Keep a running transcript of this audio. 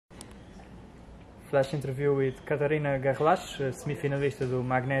flash interview with Katharina Gerlach, semi-finalista do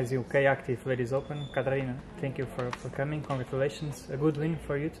Magnesium-K Active Ladies Open. Katharina, thank you for coming. Congratulations. A good win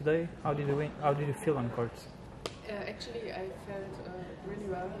for you today. How did you win? How did you feel on court? Actually, I felt really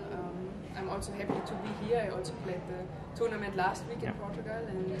well. I'm also happy to be here. I also played the tournament last week in Portugal,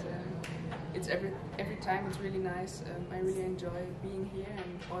 and it's every time it's really nice. I really enjoy being here,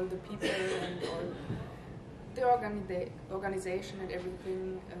 and all the people and all the organization and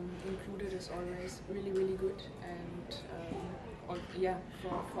everything included is always really good. And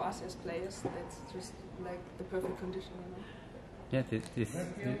for us as players, that's just like the perfect condition, you know. Yeah,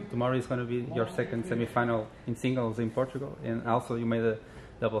 tomorrow is going to be your second semi-final in singles in Portugal, and also you made a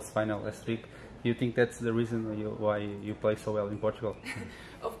doubles final last week. Do you think that's the reason why you play so well in Portugal?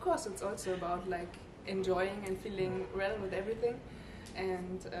 Of course, it's also about like enjoying and feeling well with everything,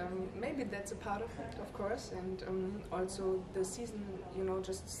 and maybe that's a part of it, of course. And also the season, you know,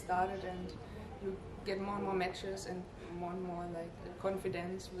 just started, and you get more and more matches and more like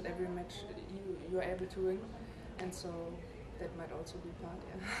confidence with every match you're able to win, and so that might also be part,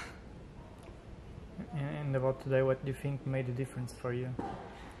 yeah. And about today, what do you think made a difference for you?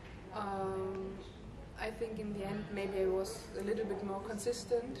 I think in the end maybe I was a little bit more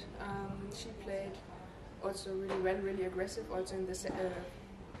consistent. She played also really well, really aggressive, also in the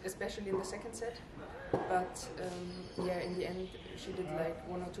especially in the second set. But yeah, in the end she did like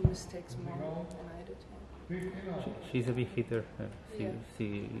one or two mistakes more than I did. She's a big hitter.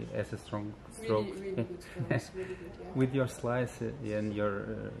 She has a strong stroke. Really good strokes, really good, yeah. With your slice and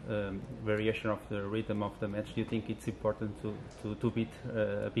your variation of the rhythm of the match, do you think it's important to beat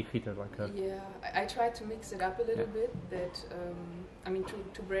a big hitter like her? Yeah, I try to mix it up a little bit. That I mean,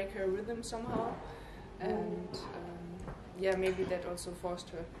 to break her rhythm somehow, and yeah, maybe that also forced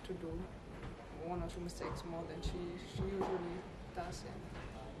her to do one or two mistakes more than she usually does. Yeah.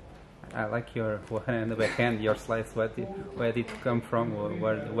 I like your forehand and the backhand, your slice. Where did it come from?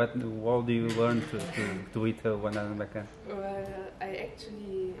 What do you learn to hit a one hand backhand? Well, I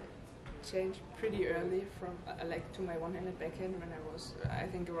actually changed pretty early from like to my one-handed backhand when I was, I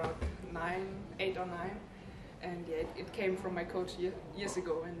think, around 8 or 9, and yeah, it came from my coach years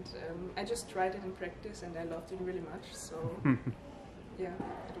ago, and I just tried it in practice, and I loved it really much. So yeah,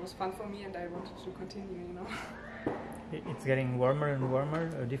 it was fun for me, and I wanted to continue, you know. It's getting warmer and warmer,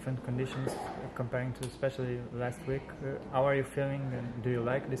 different conditions comparing to especially last week. How are you feeling, and do you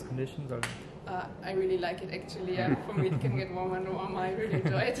like these conditions? Or? I really like it actually. For me it can get warmer and warmer. I really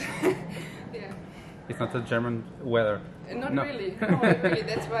enjoy it. Yeah. It's not the German weather? Not really. No, really.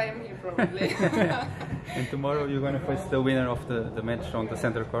 That's why I'm here probably. And tomorrow you're going to face the winner of the match on the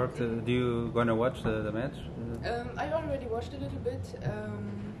center court. Do you going to watch the match? I already watched a little bit.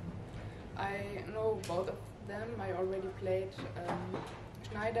 I know both of them. I already played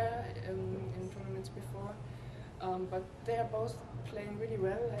Schneider in tournaments before, but they are both playing really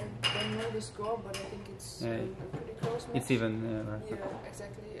well. I don't know the score, but I think it's a pretty close match. It's even. Right. Yeah,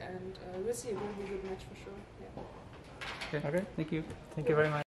 exactly, and we'll see. It will be a good match for sure. Yeah. Okay. Thank you. Thank you very much.